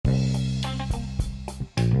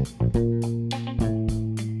Halo,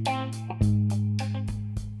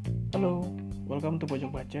 welcome to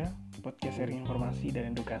Pojok Baca, podcast sharing informasi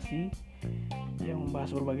dan edukasi yang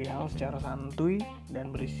membahas berbagai hal secara santuy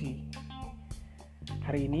dan berisi.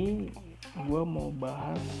 Hari ini gue mau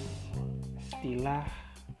bahas istilah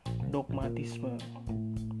dogmatisme.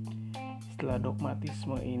 Istilah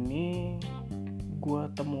dogmatisme ini gue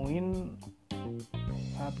temuin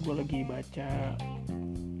saat gue lagi baca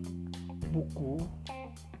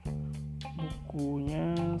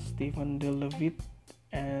bukunya Stephen D. Levitt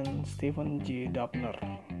and Stephen J. Dubner.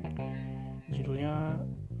 Judulnya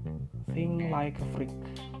Think Like a Freak,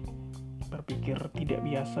 berpikir tidak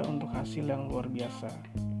biasa untuk hasil yang luar biasa.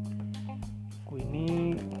 Buku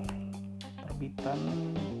ini terbitan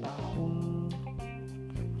tahun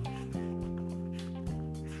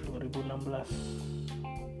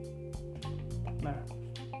 2016. Nah,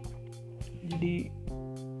 jadi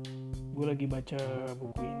gue lagi baca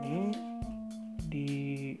buku ini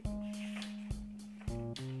di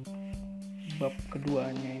bab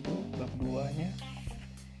keduanya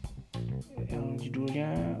yang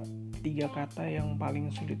judulnya 3 kata yang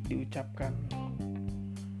paling sulit diucapkan.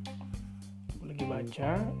 Gue lagi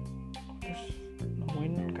baca terus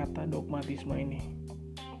nemuin kata dogmatisme ini.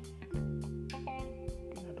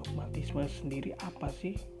 Dogmatisme sendiri apa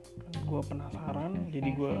sih? Gue penasaran,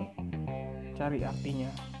 jadi gue cari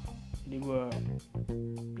artinya. Jadi gue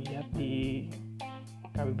lihat di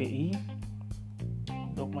KBBI,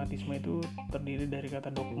 dogmatisme itu terdiri dari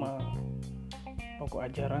kata dogma, pokok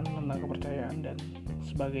ajaran tentang kepercayaan dan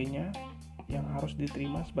sebagainya yang harus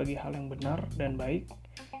diterima sebagai hal yang benar dan baik,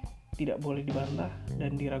 tidak boleh dibantah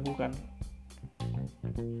dan diragukan.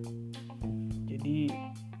 Jadi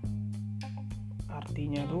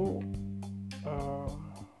artinya tuh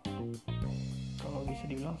kalau bisa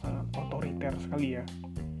dibilang sangat otoriter sekali ya,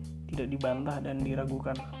 tidak dibantah dan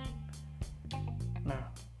diragukan.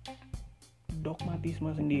 Nah,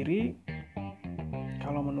 dogmatisme sendiri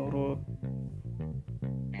kalau menurut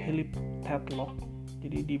Philip Tetlock,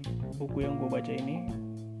 jadi di buku yang gue baca ini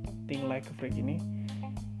Think Like a Freak ini,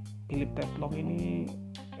 Philip Tetlock ini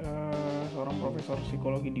seorang profesor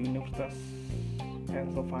psikologi di Universitas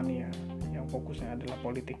Pennsylvania yang fokusnya adalah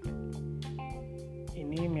politik.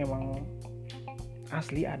 Ini memang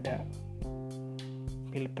asli ada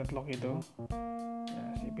Philip Tetlock itu.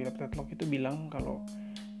 Nah, si Philip Tetlock itu bilang kalau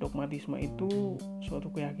dogmatisme itu suatu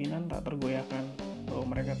keyakinan tak tergoyahkan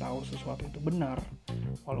bahwa mereka tahu sesuatu itu benar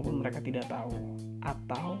walaupun mereka tidak tahu,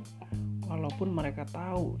 atau walaupun mereka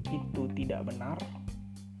tahu itu tidak benar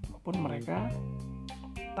walaupun mereka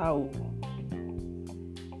tahu.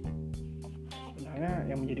 Sebenarnya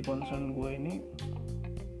yang menjadi concern gue ini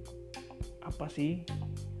apa sih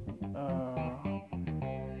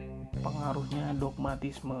pengaruhnya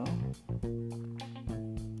dogmatisme,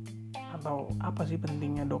 atau apa sih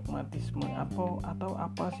pentingnya dogmatisme, atau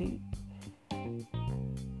apa sih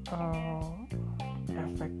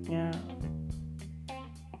efeknya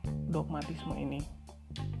dogmatisme ini.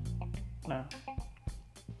 Nah,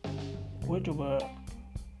 gue coba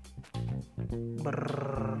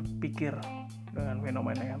berpikir dengan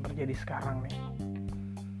fenomena yang terjadi sekarang nih.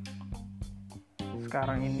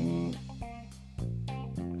 Sekarang ini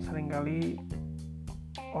seringkali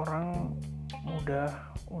orang mudah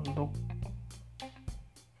untuk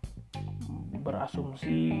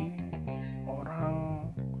berasumsi, orang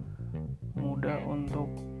mudah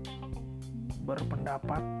untuk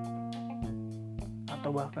berpendapat,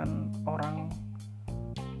 atau bahkan orang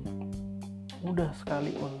mudah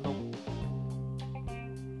sekali untuk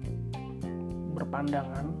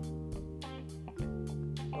berpandangan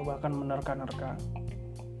atau bahkan menerka-nerka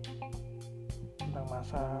tentang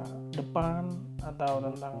masa depan atau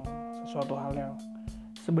tentang sesuatu hal yang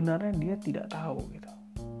sebenarnya dia tidak tahu gitu.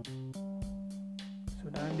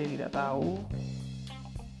 Sebenarnya dia tidak tahu,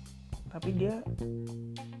 tapi dia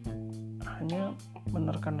hanya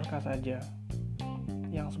menerka-nerka saja,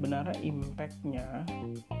 yang sebenarnya impactnya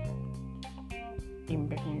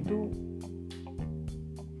itu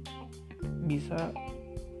bisa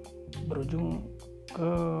berujung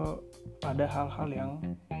pada hal-hal yang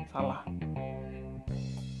salah.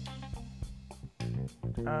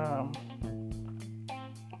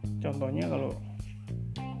 Contohnya kalau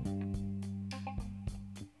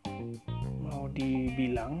mau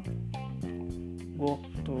dibilang, gue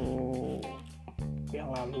waktu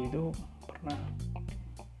yang lalu itu pernah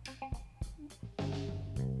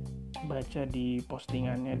baca di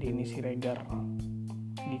postingannya Denny Siregar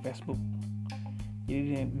di Facebook.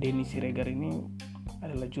 Jadi Denny Siregar ini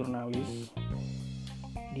adalah jurnalis,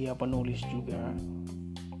 dia penulis juga.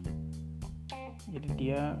 Jadi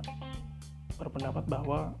dia berpendapat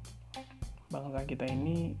bahwa bangsa kita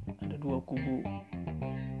ini ada dua kubu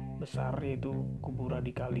besar, yaitu kubu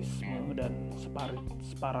radikalisme dan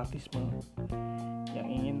separatisme yang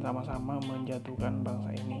ingin sama-sama menjatuhkan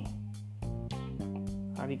bangsa ini.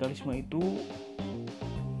 Radikalisme itu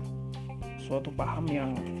suatu paham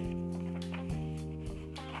yang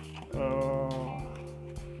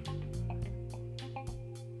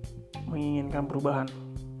menginginkan perubahan,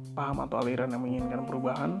 paham atau aliran yang menginginkan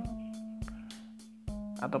perubahan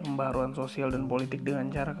atau pembaharuan sosial dan politik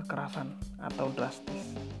dengan cara kekerasan atau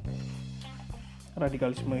drastis.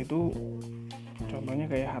 Radikalisme itu contohnya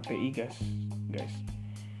kayak HTI guys.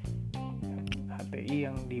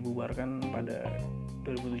 HTI yang dibubarkan pada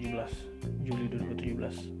 2017, Juli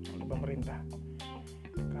 2017 oleh pemerintah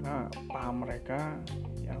karena paham mereka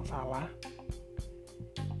yang salah,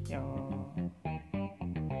 yang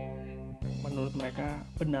menurut mereka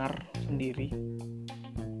benar sendiri,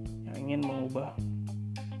 yang ingin mengubah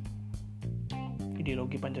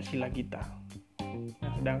ideologi Pancasila kita.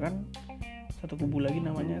 Nah, sedangkan satu kubu lagi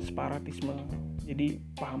namanya separatisme. Jadi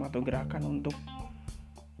paham atau gerakan untuk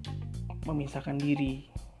memisahkan diri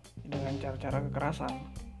dengan cara-cara kekerasan,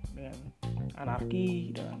 dengan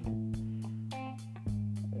anarki, dengan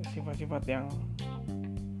sifat-sifat yang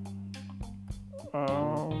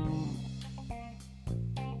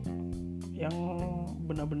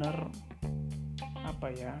benar-benar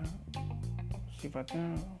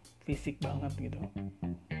sifatnya fisik banget gitu.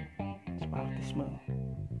 Separatisme.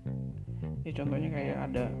 Ya contohnya kayak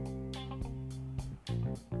ada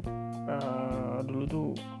dulu tuh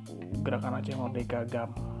gerakan Aceh Merdeka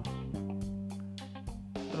GAM.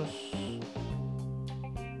 Terus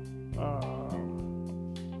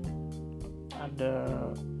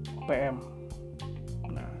ada OPM.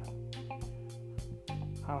 Nah,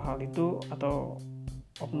 hal-hal itu atau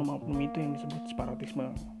oknum-oknum itu yang disebut separatisme.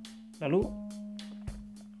 Lalu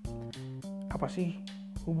apa sih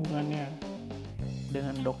hubungannya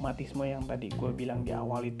dengan dogmatisme yang tadi gue bilang di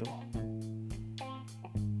awal itu?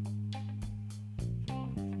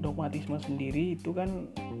 Dogmatisme sendiri itu kan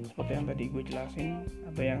seperti yang tadi gue jelasin,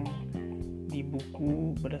 atau yang di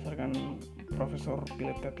buku berdasarkan Profesor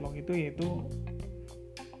Philip Tetlock itu, yaitu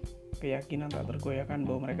keyakinan tak tergoyahkan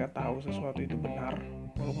bahwa mereka tahu sesuatu itu benar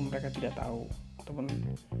walaupun mereka tidak tahu, ataupun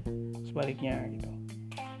sebaliknya gitu.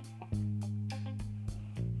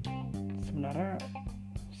 Sebenarnya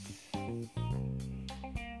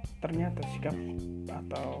ternyata sikap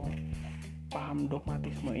atau paham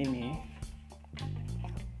dogmatisme ini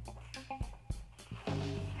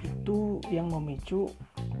itu yang memicu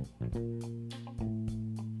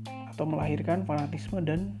atau melahirkan fanatisme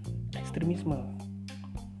dan ekstremisme.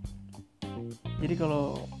 Jadi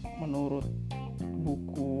kalau menurut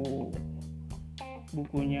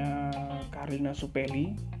bukunya Carlina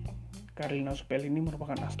Supelli ini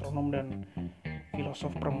merupakan astronom dan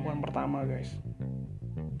filosof perempuan pertama guys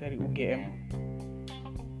dari UGM.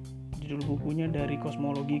 Judul bukunya Dari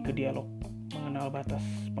Kosmologi ke Dialog, Mengenal Batas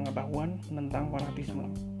Pengetahuan tentang Fanatisme.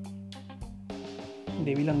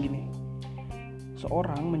 Dia bilang gini,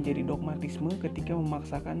 seorang menjadi dogmatisme ketika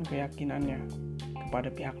memaksakan keyakinannya kepada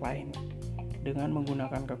pihak lain dengan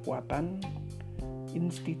menggunakan kekuatan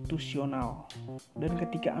institusional, dan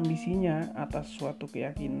ketika ambisinya atas suatu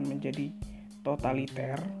keyakinan menjadi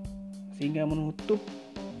totaliter sehingga menutup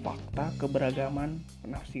fakta keberagaman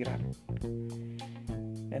penafsiran.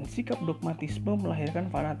 Dan sikap dogmatisme melahirkan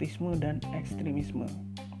fanatisme dan ekstremisme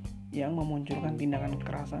yang memunculkan tindakan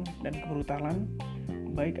kekerasan dan kebrutalan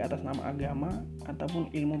baik atas nama agama ataupun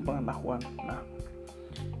ilmu pengetahuan. Nah,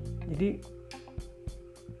 jadi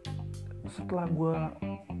setelah gue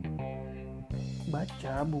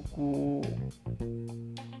baca buku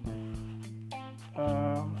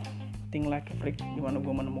Think Like a Freak, di mana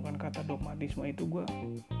gue menemukan kata dogmatisme itu, gue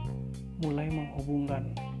mulai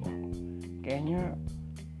menghubungkan, kayaknya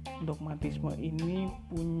dogmatisme ini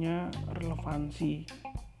punya relevansi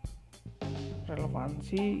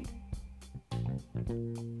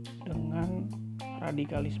dengan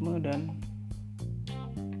radikalisme dan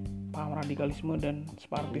paham radikalisme dan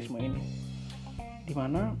separatisme ini,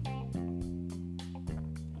 dimana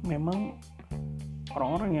memang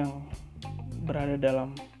orang-orang yang berada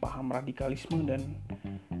dalam paham radikalisme dan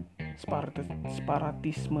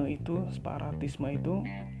separatisme itu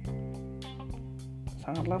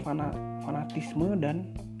sangatlah fanatisme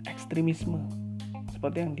dan ekstremisme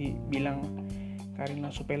seperti yang dibilang Carlina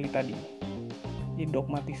Supelli tadi. Jadi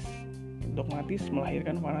dogmatis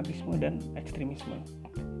melahirkan fanatisme dan ekstremisme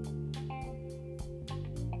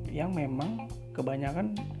yang memang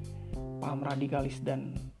kebanyakan paham radikalis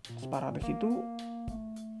dan separatis itu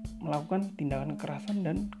melakukan tindakan kekerasan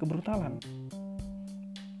dan kebrutalan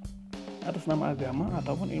atas nama agama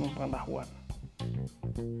ataupun ilmu pengetahuan.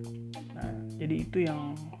 Nah, jadi itu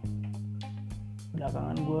yang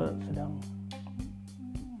belakangan gue sedang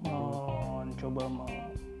mencoba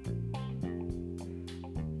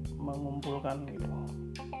mengumpulkan gitu,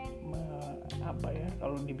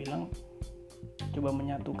 kalau dibilang coba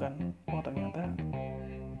menyatukan, ternyata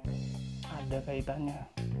ada kaitannya.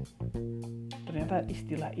 Ternyata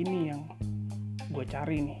istilah ini yang gue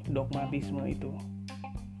cari nih, dogmatisme itu,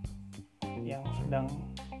 yang sedang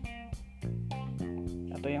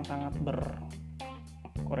atau yang sangat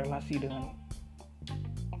berkorelasi dengan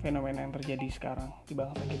fenomena yang terjadi sekarang di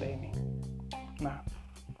bangsa kita ini. Nah,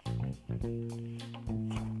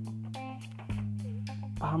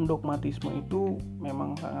 paham dogmatisme itu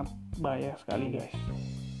memang sangat bahaya sekali, guys.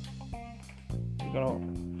 Jadi kalau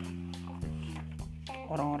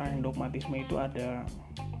orang-orang yang dogmatisme itu ada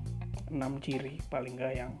 6 ciri paling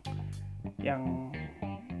enggak yang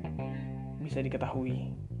bisa diketahui.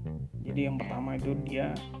 Jadi yang pertama itu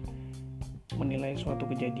dia menilai suatu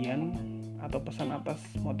kejadian atau pesan atas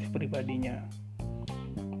motif pribadinya.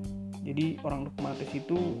 Jadi orang dogmatis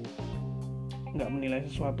itu nggak menilai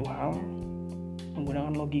sesuatu hal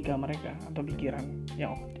menggunakan logika mereka atau pikiran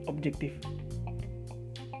yang objektif,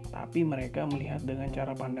 tapi mereka melihat dengan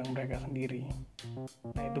cara pandang mereka sendiri.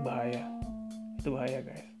 Nah, itu bahaya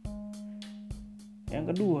guys. Yang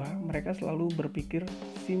kedua, mereka selalu berpikir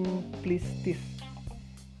simplistis,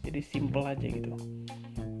 jadi simple aja gitu.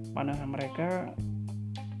 Pandangan mereka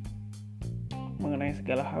mengenai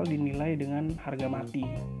segala hal dinilai dengan harga mati,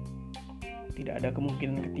 tidak ada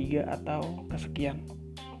kemungkinan ketiga atau kesekian.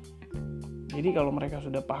 Jadi kalau mereka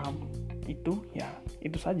sudah paham itu, ya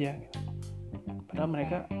itu saja gitu. Padahal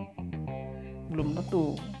mereka belum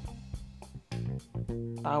tentu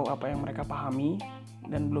tahu apa yang mereka pahami,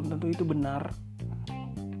 dan belum tentu itu benar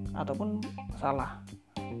ataupun salah.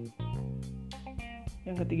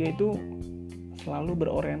 Yang ketiga itu selalu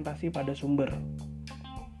berorientasi pada sumber.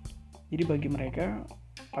 Jadi bagi mereka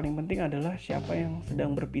paling penting adalah siapa yang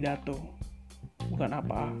sedang berpidato, bukan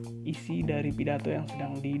apa isi dari pidato yang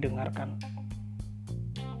sedang didengarkan.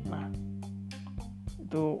 Nah,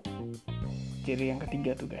 itu ciri yang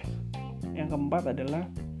ketiga tuh guys. Yang keempat adalah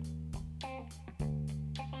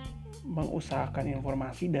mengusahakan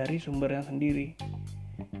informasi dari sumbernya sendiri.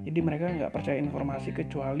 Jadi mereka nggak percaya informasi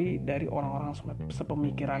kecuali dari orang-orang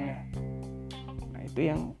sepemikirannya. Nah,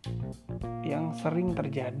 itu yang sering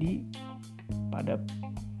terjadi pada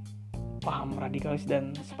paham radikalis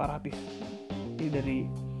dan separatis. Jadi dari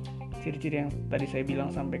ciri-ciri yang tadi saya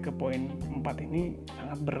bilang sampai ke poin 4 ini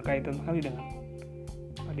sangat berkaitan sekali dengan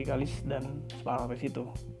radikalis dan separatis itu.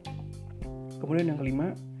 Kemudian yang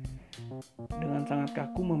kelima, dengan sangat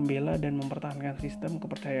kaku membela dan mempertahankan sistem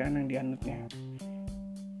kepercayaan yang dianutnya.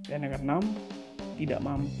 Dan yang keenam, tidak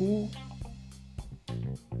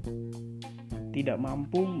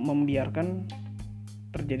mampu membiarkan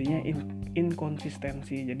terjadinya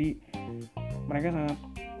inkonsistensi. Jadi mereka sangat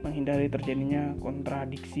menghindari terjadinya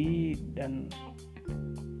kontradiksi dan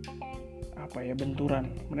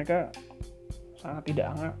benturan. Mereka sangat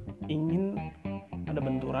tidak ingin ada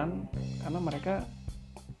benturan karena mereka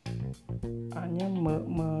hanya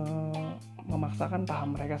memaksakan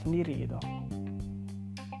paham mereka sendiri gitu.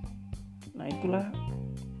 Nah, itulah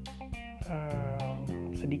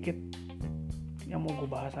sedikit yang mau gue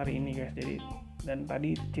bahas hari ini guys. Jadi, dan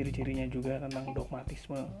tadi ciri-cirinya juga tentang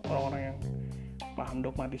dogmatisme, orang-orang yang paham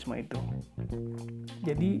dogmatisme itu.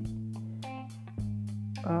 Jadi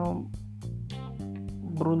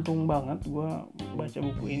beruntung banget gue baca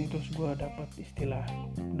buku ini, terus gue dapat istilah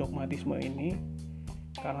dogmatisme ini,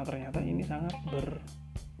 karena ternyata ini sangat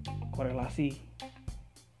berkorelasi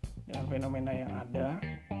dengan fenomena yang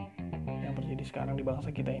terjadi sekarang di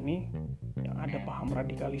bangsa kita ini, yang ada paham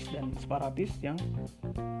radikalis dan separatis, yang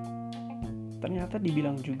ternyata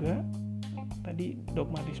dibilang juga tadi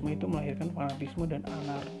dogmatisme itu melahirkan fanatisme dan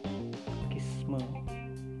anarkisme.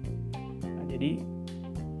 Nah, jadi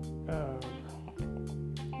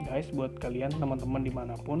guys, buat kalian teman-teman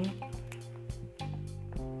dimanapun,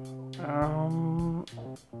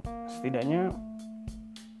 setidaknya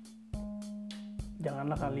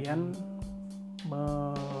janganlah kalian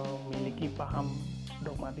memiliki paham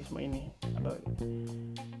dogmatisme ini,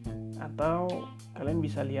 atau kalian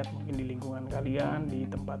bisa lihat mungkin di lingkungan kalian, di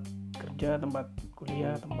tempat kerja, tempat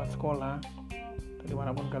kuliah, tempat sekolah, atau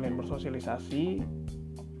dimanapun kalian bersosialisasi,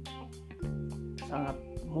 sangat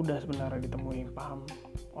mudah sebenarnya ditemui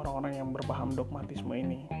orang-orang yang berpaham dogmatisme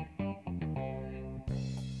ini.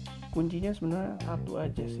 Kuncinya sebenarnya satu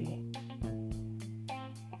aja sih,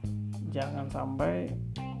 jangan sampai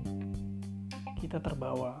kita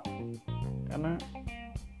terbawa, karena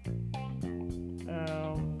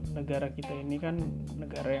negara kita ini kan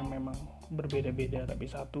negara yang memang berbeda-beda, tapi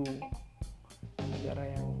satu negara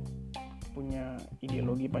yang punya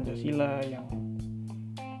ideologi Pancasila yang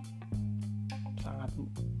sangat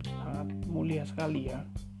mulia sekali ya.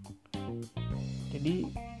 Jadi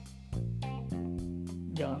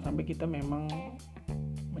jangan sampai kita memang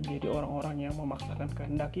menjadi orang-orang yang memaksakan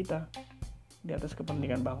kehendak kita di atas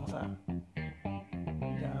kepentingan bangsa.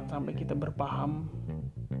 Jangan sampai kita berpaham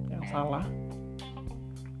yang salah.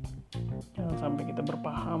 Jangan sampai kita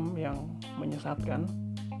berpaham yang menyesatkan,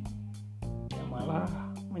 yang malah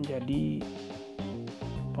menjadi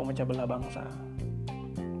pemecah belah bangsa.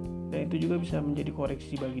 Dan itu juga bisa menjadi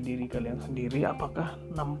koreksi bagi diri kalian sendiri, apakah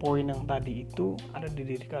 6 poin yang tadi itu ada di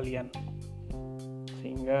diri kalian,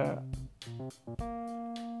 sehingga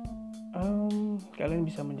kalian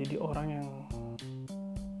bisa menjadi orang yang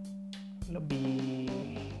lebih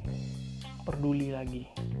peduli lagi.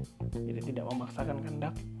 Jadi tidak memaksakan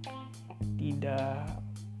kehendak, tidak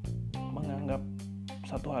menganggap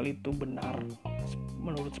satu hal itu benar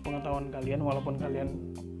menurut sepengetahuan kalian, walaupun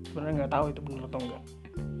kalian sebenarnya nggak tahu itu benar atau enggak.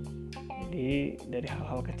 Jadi dari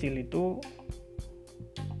hal-hal kecil itu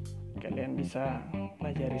kalian bisa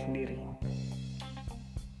pelajari sendiri.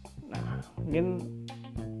 Nah, mungkin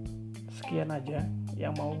sekian aja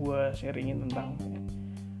yang mau gue sharingin tentang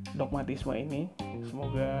dogmatisme ini.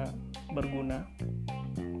 Semoga berguna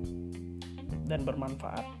dan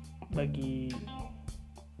bermanfaat bagi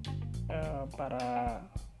para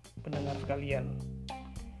pendengar sekalian.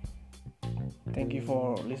 Thank you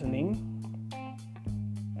for listening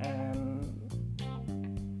and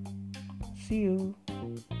see you.